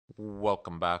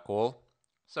Welcome back all.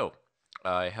 So,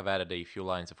 I have added a few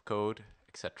lines of code,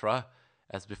 etc.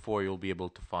 As before, you'll be able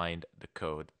to find the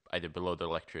code either below the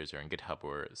lectures or in GitHub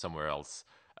or somewhere else.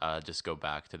 Just go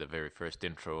back to the very first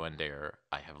intro and there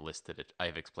I have listed it. I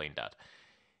have explained that.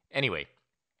 Anyway,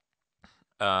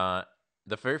 uh,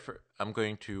 I'm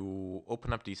going to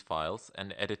open up these files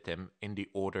and edit them in the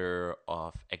order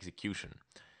of execution.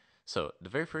 So the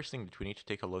very first thing that we need to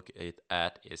take a look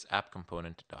at is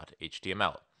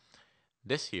appcomponent.html.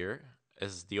 This here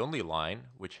is the only line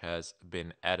which has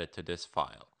been added to this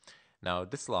file. Now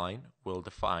this line will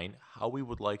define how we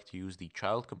would like to use the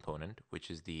child component,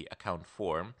 which is the account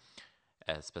form,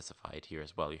 as specified here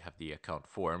as well. You have the account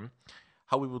form,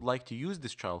 how we would like to use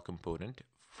this child component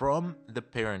from the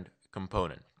parent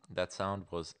component. That sound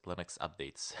was Linux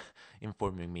updates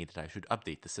informing me that I should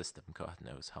update the system. God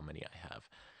knows how many I have.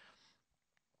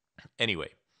 Anyway,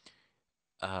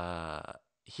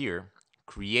 here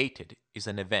created is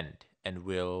an event and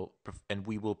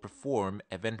we will perform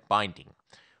event binding.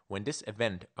 When this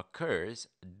event occurs,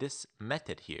 this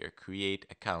method here, create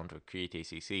account or create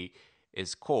ACC,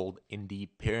 is called in the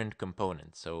parent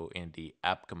component, so in the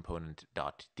app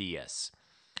component.ts.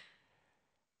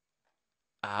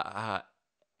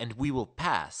 And we will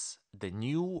pass the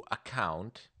new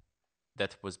account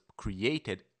that was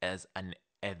created as an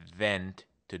event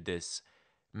to this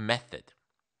method.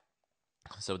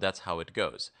 So that's how it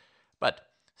goes. But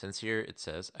since here it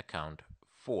says account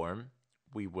form,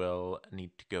 we will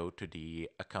need to go to the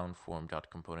account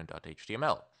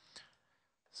form.component.html.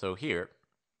 So here,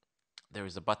 there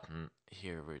is a button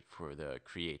here for the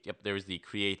create. Yep, there is the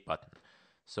create button.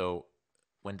 So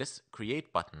when this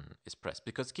create button is pressed,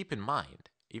 because keep in mind,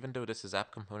 even though this is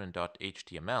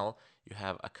appcomponent.html, you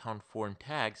have account form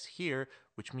tags here,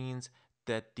 which means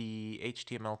that the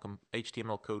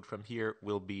HTML code from here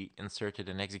will be inserted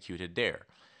and executed there.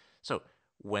 So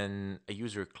when a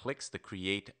user clicks the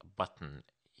create button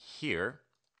here,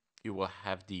 you will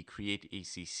have the create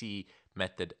ACC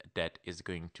method that is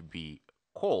going to be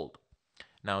called.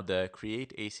 Now the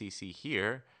create ACC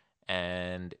here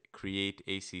and create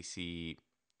ACC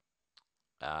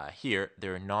here,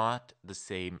 they're not the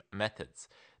same methods.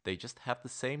 They just have the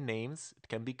same names. It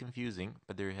can be confusing,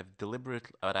 but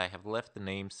I have left the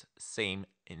names same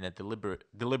in a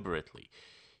deliberately.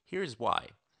 Here's why.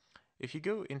 If you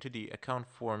go into the account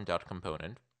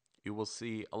form.component, you will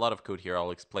see a lot of code here. I'll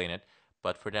explain it.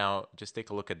 But for now, just take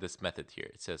a look at this method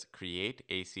here. It says create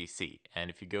ACC.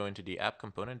 And if you go into the app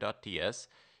component.ts,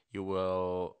 you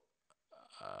will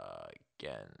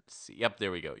again see, yep,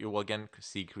 there we go. You will again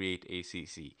see create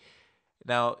ACC.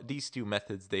 Now, these two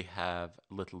methods, they have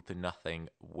little to nothing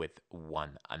with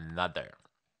one another.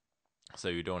 So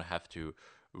you don't have to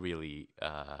really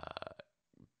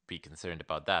be concerned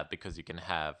about that because you can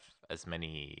have as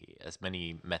many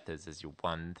methods as you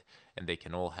want and they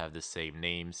can all have the same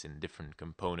names in different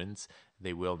components.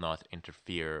 They will not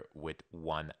interfere with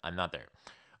one another.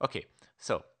 Okay,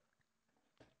 so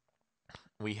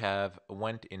we have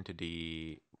went into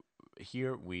the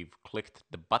here we've clicked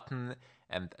the button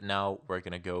and now we're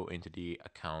going to go into the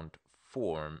account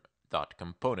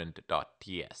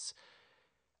form.component.ts.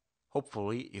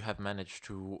 Hopefully you have managed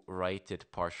to write it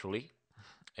partially.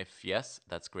 If yes,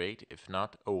 that's great. If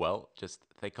not, oh well, just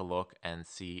take a look and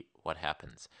see what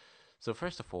happens. So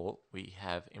first of all, we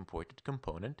have imported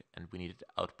component and we needed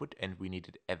output and we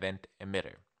needed event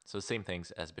emitter. So same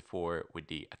things as before with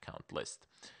the account list.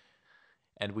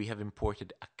 And we have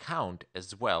imported account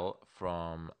as well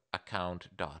from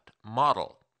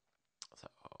account.model. So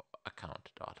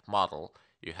account.model,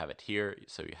 you have it here.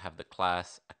 So you have the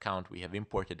class account. We have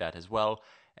imported that as well,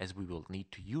 as we will need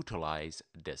to utilize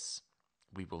this.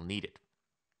 We will need it.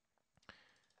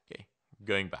 Okay,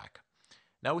 going back.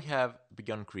 Now we have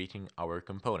begun creating our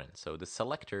component. So the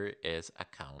selector is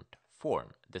account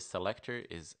form. This selector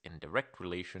is in direct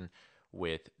relation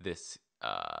with this,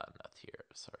 not here,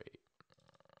 sorry.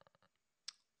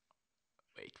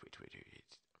 Wait.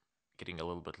 Getting a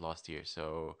little bit lost here.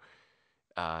 So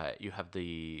you have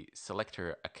the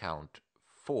selector account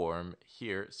form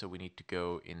here. So we need to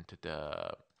go into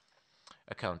the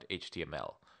account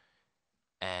HTML.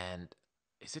 And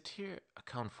is it here?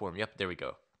 Account form. Yep, there we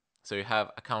go. So you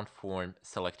have account form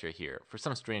selector here. For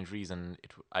some strange reason,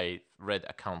 I read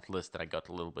account list and I got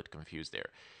a little bit confused there.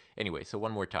 Anyway, so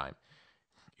one more time.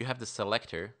 You have the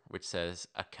selector, which says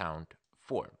account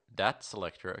form. That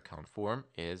selector, account form,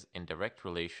 is in direct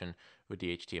relation with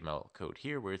the HTML code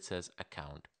here where it says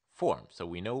account form. So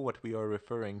we know what we are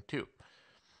referring to.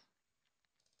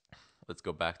 Let's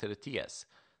go back to the TS.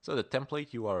 So the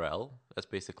template URL, that's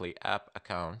basically app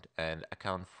account and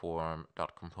account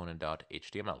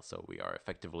form.component.html. So we are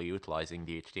effectively utilizing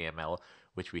the HTML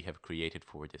which we have created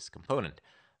for this component.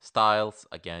 Styles,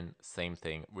 again, same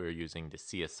thing. We're using the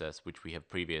CSS which we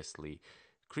have previously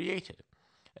created.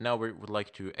 And now we would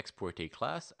like to export a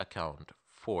class account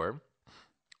form.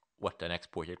 What an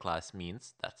exported class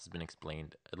means, that's been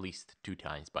explained at least 2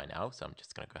 times by now, so I'm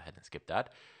just going to go ahead and skip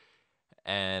that.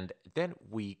 And then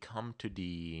we come to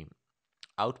the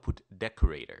output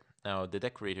decorator. Now the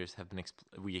decorators have been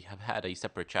we have had a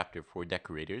separate chapter for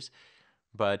decorators,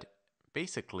 but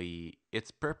basically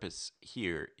its purpose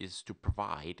here is to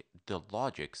provide the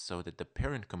logic so that the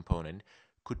parent component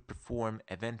could perform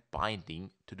event binding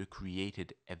to the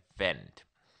created event.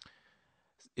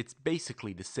 It's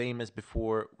basically the same as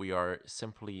before. We are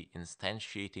simply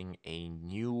instantiating a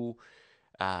new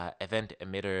event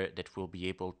emitter that will be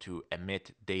able to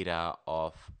emit data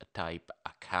of type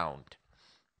account.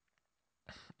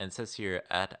 And it says here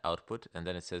add output, and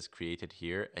then it says created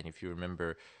here. And if you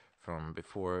remember from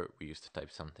before, we used to type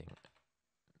something.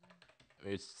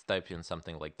 We used to type in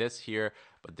something like this here,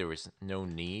 but there is no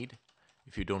need.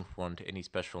 If you don't want any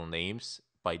special names,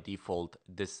 by default,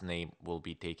 this name will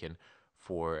be taken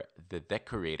for the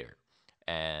decorator.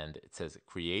 And it says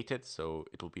created, so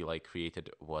it will be like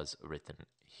created was written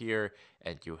here,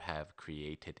 and you have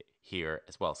created here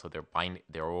as well. So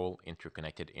they're all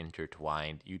interconnected,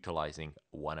 intertwined, utilizing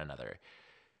one another.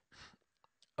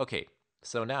 Okay,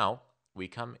 so now we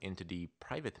come into the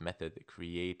private method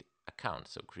create account.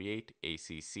 So create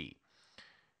ACC.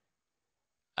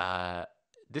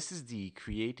 This is the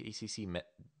create ACC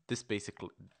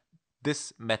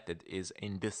this method is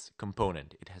in this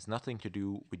component. It has nothing to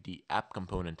do with the app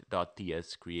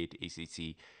component.ts create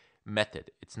ACC method.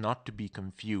 It's not to be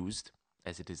confused,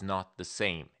 as it is not the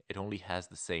same. It only has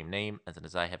the same name, and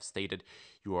as I have stated,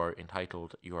 you are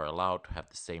allowed to have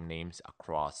the same names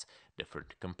across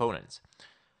different components.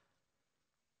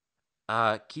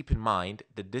 Keep in mind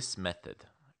that this method,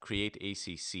 create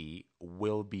ACC,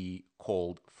 will be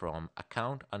called from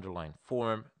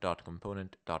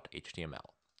account_form.component.html.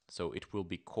 So it will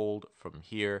be called from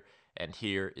here, and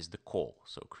here is the call.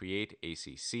 So create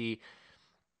ACC.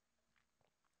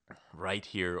 Right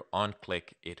here on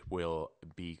click, it will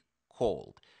be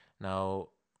called. Now,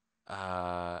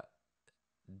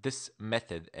 this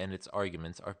method and its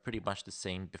arguments are pretty much the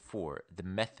same before. The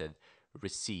method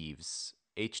receives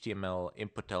HTML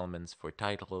input elements for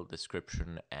title,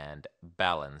 description, and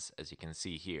balance, as you can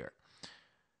see here.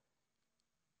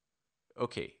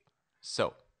 Okay,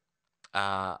 so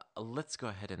let's go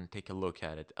ahead and take a look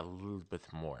at it a little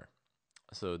bit more.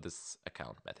 So this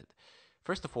account method.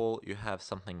 First of all, you have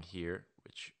something here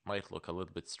which might look a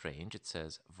little bit strange. It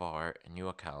says var new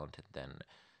account and then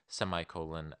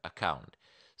semicolon account.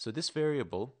 So this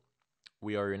variable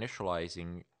we are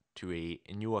initializing to a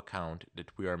new account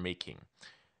that we are making.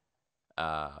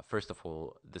 First of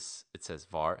all, it says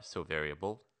var, so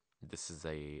variable. This is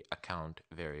a account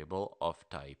variable of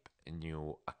type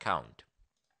new account.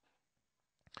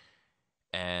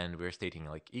 And we're stating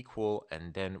like equal,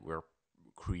 and then we're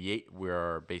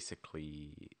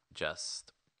basically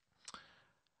just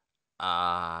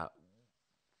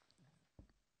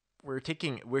we're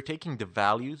taking the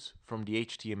values from the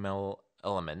HTML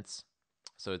elements.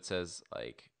 So it says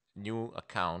like new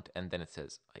account, and then it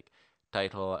says like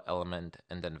title element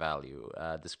and then value,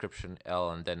 description L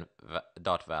and then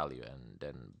dot value, and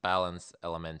then balance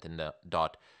element and the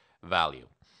dot value.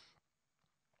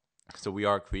 So we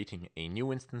are creating a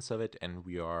new instance of it, and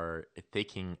we are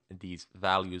taking these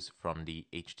values from the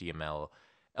HTML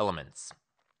elements.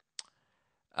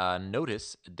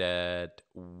 Notice that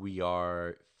we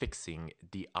are fixing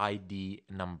the ID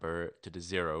number to the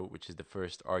 0, which is the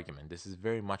first argument. This is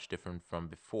very much different from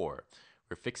before.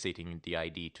 We're fixating the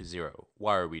ID to 0.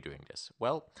 Why are we doing this?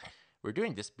 Well, we're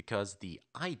doing this because the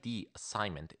ID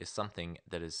assignment is something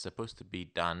that is supposed to be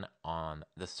done on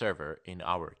the server in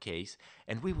our case,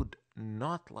 and we would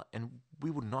not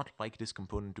like this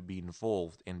component to be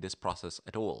involved in this process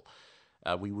at all.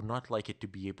 We would not like it to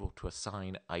be able to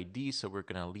assign ID, so we're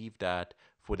going to leave that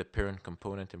for the parent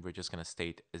component, and we're just going to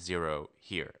state 0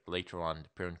 here. Later on, the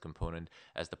parent component,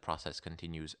 as the process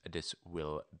continues, this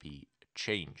will be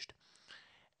changed.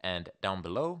 And down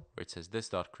below, where it says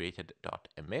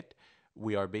this.created.emit,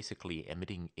 we are basically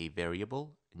emitting a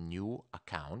variable, new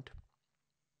account,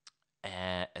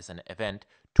 as an event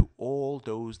to all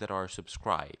those that are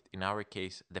subscribed. In our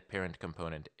case, the parent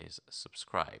component is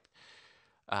subscribed.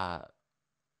 After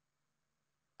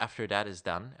that is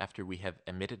done, after we have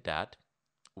emitted that,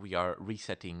 we are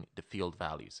resetting the field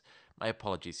values. My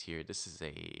apologies here. This is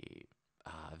a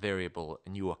variable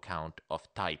new account of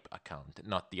type account,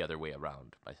 not the other way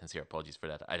around. My sincere apologies for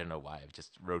that. I don't know why. I've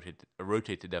just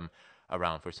rotated them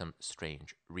around for some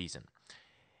strange reason.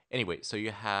 Anyway, so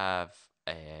you have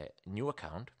a new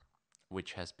account,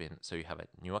 which has been, so you have a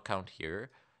new account here,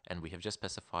 and we have just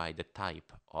specified the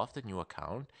type of the new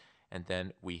account, and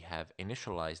then we have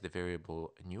initialized the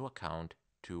variable new account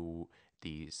to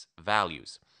these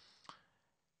values.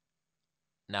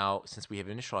 Now, since we have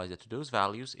initialized it to those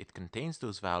values, it contains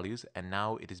those values, and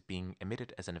now it is being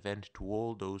emitted as an event to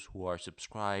all those who are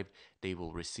subscribed. They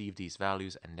will receive these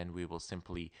values, and then we will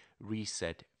simply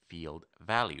reset field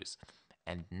values.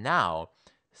 And now,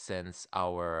 since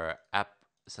our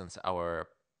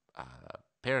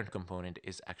parent component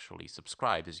is actually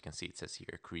subscribed, as you can see, it says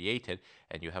here created,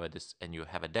 and you have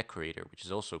a decorator which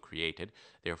is also created.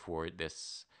 Therefore,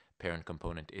 this parent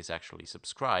component is actually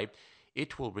subscribed.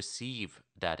 It will receive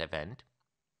that event.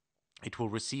 And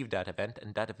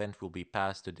that event will be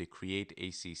passed to the create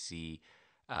ACC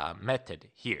method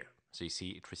here. So you see,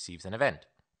 it receives an event.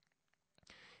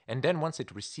 And then once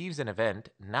it receives an event,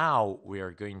 now we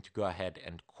are going to go ahead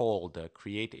and call the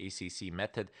create ACC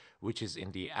method, which is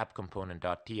in the app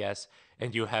component.ts,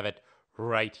 and you have it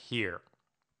right here.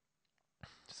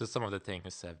 So some of the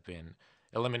things have been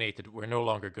eliminated. We're no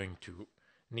longer going to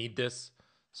need this,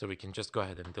 so we can just go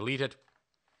ahead and delete it.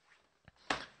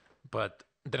 But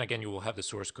then again, you will have the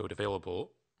source code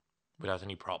available without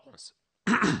any problems.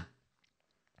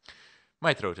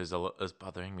 My throat is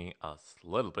bothering me a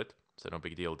little bit, so no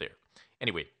big deal there.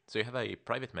 Anyway, so you have a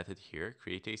private method here,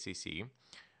 create ACC,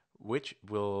 which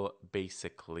will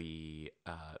basically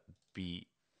be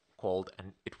called,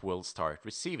 and it will start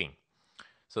receiving.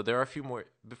 So there are a few more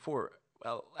before.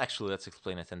 Well, actually, let's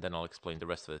explain it, and then I'll explain the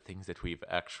rest of the things that we've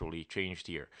actually changed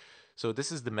here. So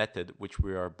this is the method which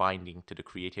we are binding to the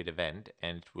created event,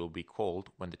 and it will be called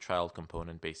when the child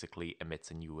component basically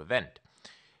emits a new event.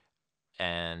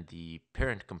 And the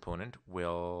parent component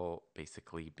will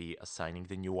basically be assigning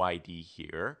the new ID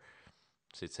here.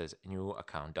 So it says new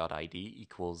account.id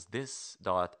equals this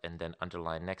dot and then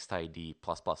underline next ID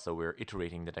plus plus. So we're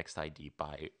iterating the next ID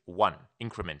by 1,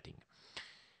 incrementing.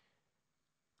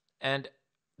 And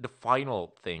the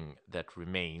final thing that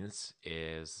remains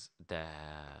is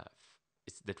that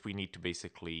we need to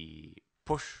basically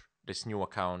push this new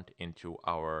account into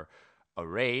our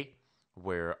array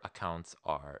where accounts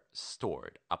are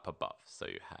stored up above. So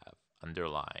you have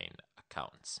underline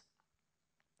accounts.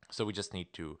 So we just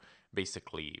need to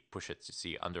basically push it to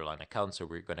see underline accounts. So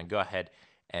we're going to go ahead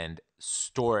and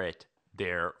store it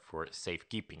there for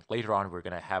safekeeping. Later on, we're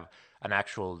going to have an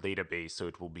actual database, so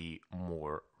it will be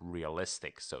more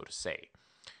realistic, so to say.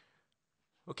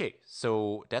 Okay,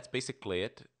 so that's basically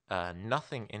it.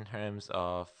 Nothing in terms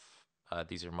of,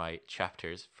 these are my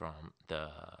chapters from the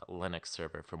Linux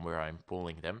server from where I'm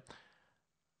pulling them,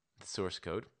 the source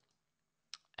code.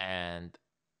 And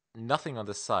nothing on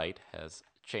the site has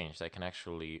changed. I can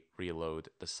actually reload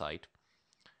the site.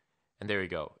 And there you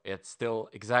go. It's still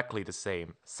exactly the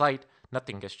same site.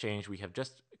 Nothing has changed. We have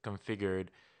just configured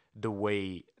the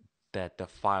way that the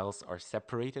files are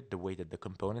separated, the way that the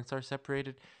components are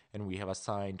separated, and we have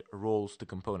assigned roles to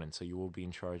components. So you will be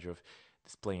in charge of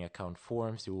displaying account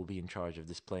forms, you will be in charge of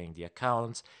displaying the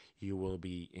accounts, you will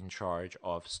be in charge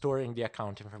of storing the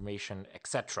account information,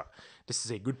 etc. This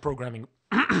is a good programming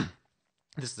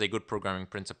this is a good programming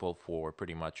principle for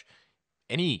pretty much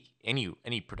any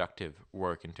productive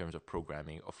work in terms of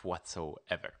programming of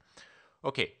whatsoever.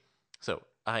 Okay, so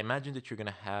I imagine that you're going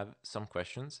to have some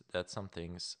questions, that some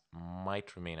things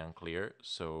might remain unclear,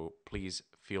 so please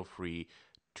feel free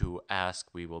to ask.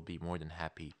 We will be more than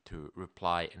happy to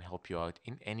reply and help you out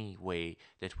in any way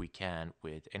that we can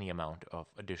with any amount of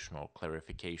additional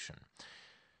clarification.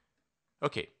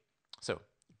 Okay, so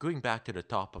going back to the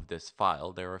top of this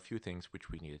file, there are a few things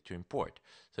which we needed to import.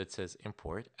 So it says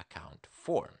import account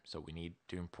form. So we need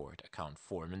to import account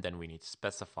form, and then we need to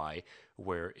specify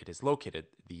where it is located,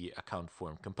 the account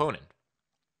form component.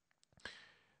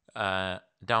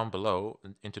 Down below,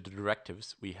 into the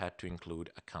directives, we had to include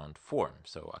account form.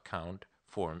 So account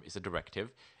form is a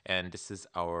directive, and this is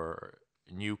our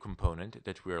new component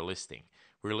that we are listing.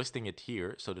 We're listing it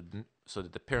here so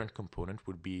that the parent component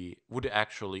would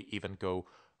actually even go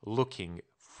looking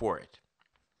for it,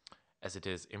 as it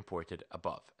is imported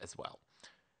above as well.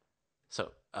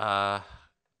 So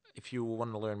if you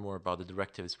want to learn more about the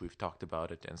directives, we've talked about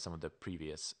it in some of the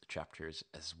previous chapters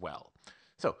as well.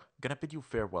 So gonna bid you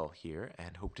farewell here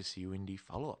and hope to see you in the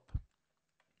follow-up,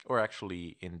 or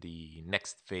actually in the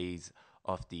next phase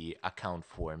of the account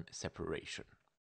form separation.